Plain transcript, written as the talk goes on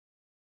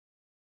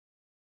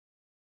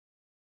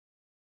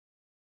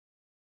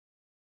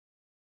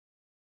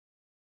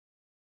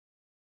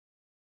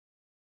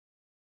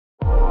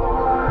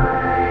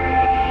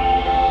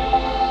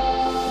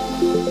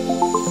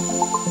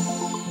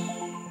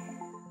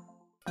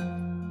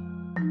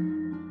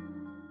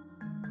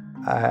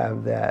I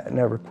have that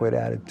never quit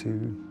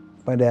attitude.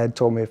 My dad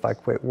told me if I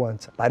quit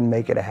once, I'd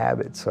make it a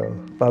habit, so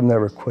I've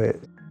never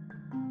quit.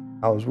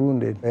 I was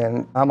wounded,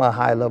 and I'm a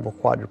high-level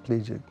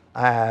quadriplegic.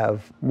 I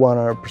have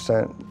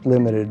 100%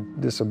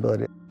 limited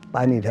disability.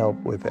 I need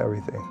help with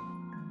everything.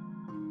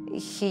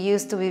 He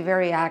used to be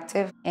very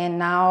active, and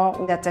now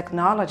with the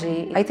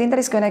technology, I think that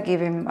it's going to give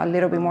him a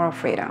little bit more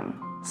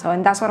freedom.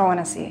 And that's what I want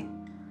to see.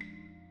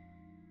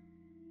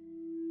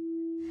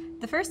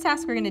 The first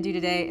task we're going to do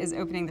today is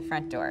opening the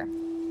front door.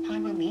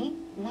 Follow me.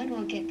 One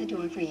will get the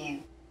door for you.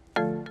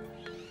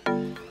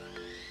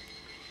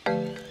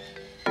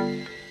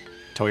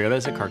 Toyota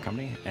is a car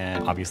company,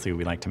 and obviously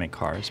we like to make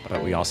cars,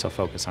 but we also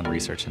focus on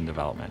research and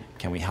development.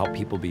 Can we help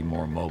people be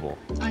more mobile?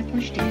 I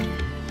pushed it.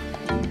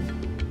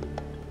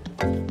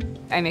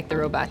 I make the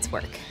robots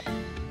work.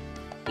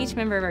 Each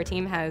member of our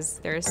team has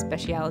their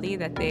specialty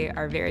that they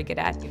are very good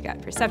at. We've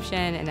got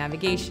perception and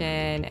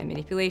navigation and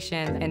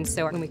manipulation, and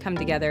so when we come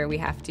together, we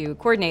have to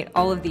coordinate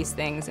all of these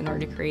things in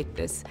order to create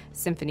this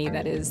symphony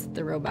that is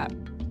the robot.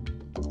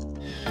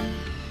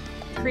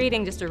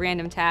 Creating just a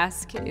random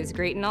task is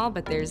great and all,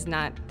 but there's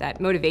not that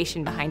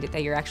motivation behind it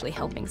that you're actually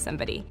helping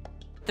somebody.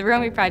 The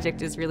Romy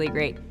project is really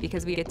great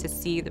because we get to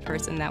see the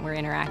person that we're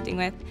interacting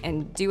with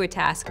and do a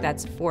task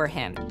that's for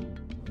him.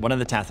 One of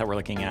the tasks that we're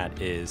looking at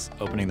is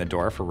opening the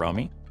door for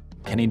Romy.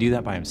 Can he do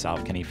that by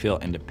himself? Can he feel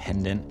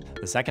independent?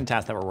 The second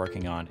task that we're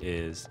working on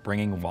is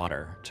bringing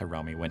water to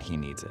Romy when he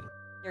needs it.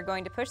 You're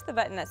going to push the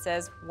button that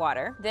says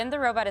water. Then the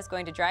robot is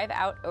going to drive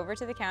out over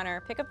to the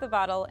counter, pick up the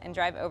bottle, and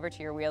drive over to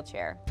your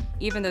wheelchair.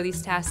 Even though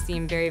these tasks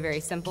seem very,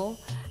 very simple,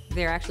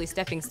 they're actually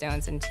stepping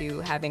stones into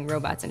having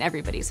robots in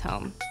everybody's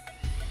home.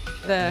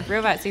 The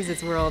robot sees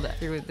its world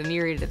through the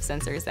myriad of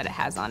sensors that it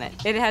has on it.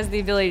 It has the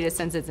ability to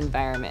sense its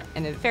environment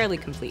in a fairly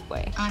complete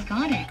way. I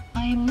got it.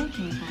 I am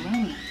looking for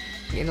Romy.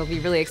 It'll be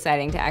really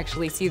exciting to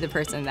actually see the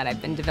person that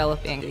I've been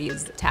developing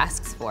these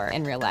tasks for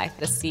in real life,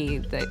 to see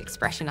the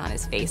expression on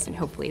his face, and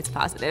hopefully it's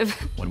positive.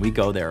 When we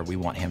go there, we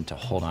want him to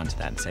hold on to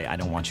that and say, I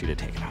don't want you to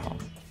take it home.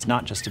 It's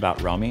not just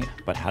about Romy,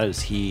 but how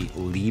does he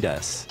lead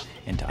us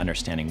into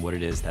understanding what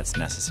it is that's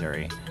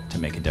necessary to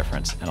make a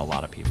difference in a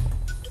lot of people.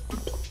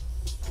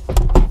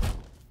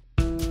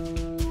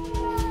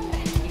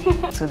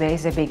 Today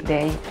is a big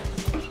day.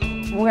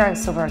 We are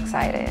super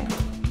excited.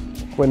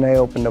 When they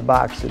opened the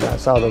box and I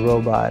saw the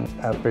robot,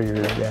 I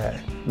figured that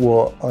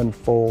will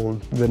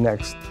unfold the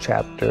next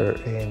chapter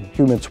in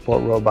human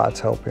support robots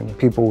helping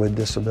people with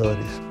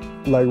disabilities.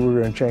 Like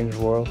we're going to change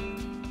the world.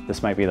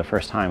 This might be the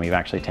first time we've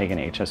actually taken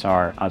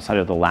HSR outside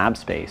of the lab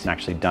space and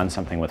actually done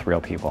something with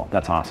real people.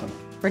 That's awesome.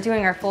 We're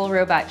doing our full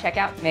robot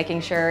checkout,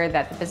 making sure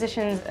that the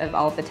positions of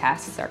all of the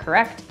tasks are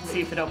correct.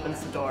 See if it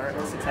opens the door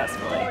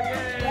successfully.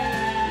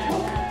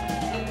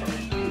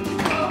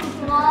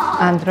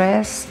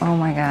 Andres, oh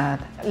my God.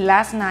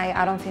 Last night,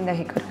 I don't think that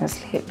he couldn't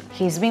sleep.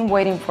 He's been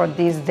waiting for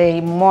this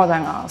day more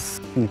than us.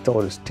 He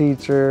told his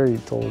teacher, he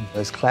told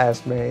his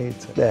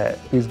classmates that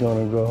he's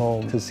going to go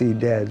home to see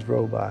Dad's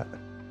robot.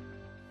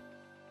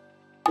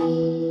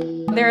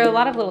 There are a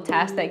lot of little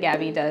tasks that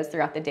Gabby does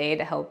throughout the day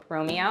to help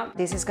Romy out.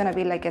 This is going to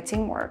be like a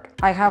teamwork.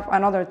 I have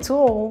another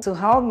tool to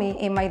help me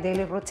in my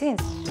daily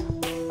routines.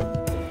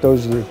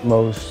 Those are the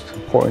most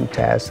important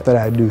tasks that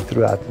I do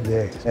throughout the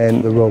day,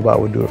 and the robot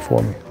will do it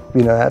for me.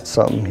 You know, that's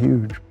something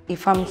huge.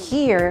 If I'm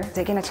here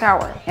taking a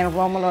shower and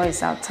Romulo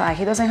is outside,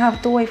 he doesn't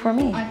have to wait for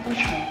me.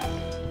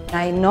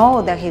 I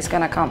know that he's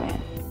gonna come in.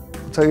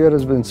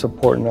 Toyota's been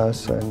supporting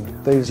us,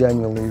 and they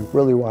genuinely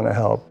really want to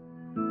help.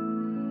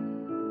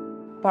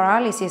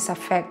 Paralysis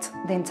affects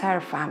the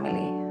entire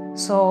family.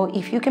 So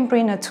if you can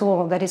bring a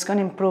tool that is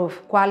gonna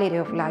improve quality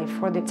of life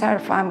for the entire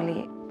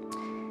family,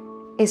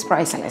 it's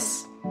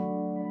priceless.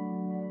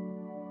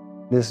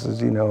 This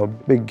is, a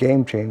big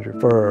game changer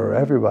for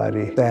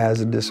everybody that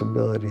has a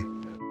disability.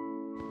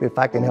 If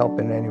I can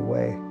help in any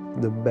way,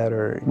 the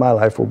better my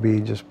life will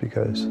be, just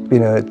because,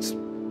 it's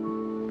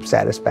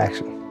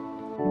satisfaction.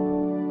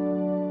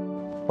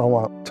 I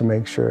want to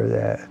make sure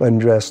that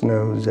Andres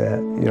knows that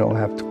you don't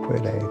have to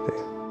quit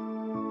anything.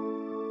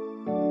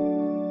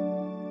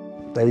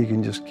 That you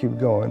can just keep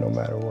going no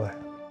matter what.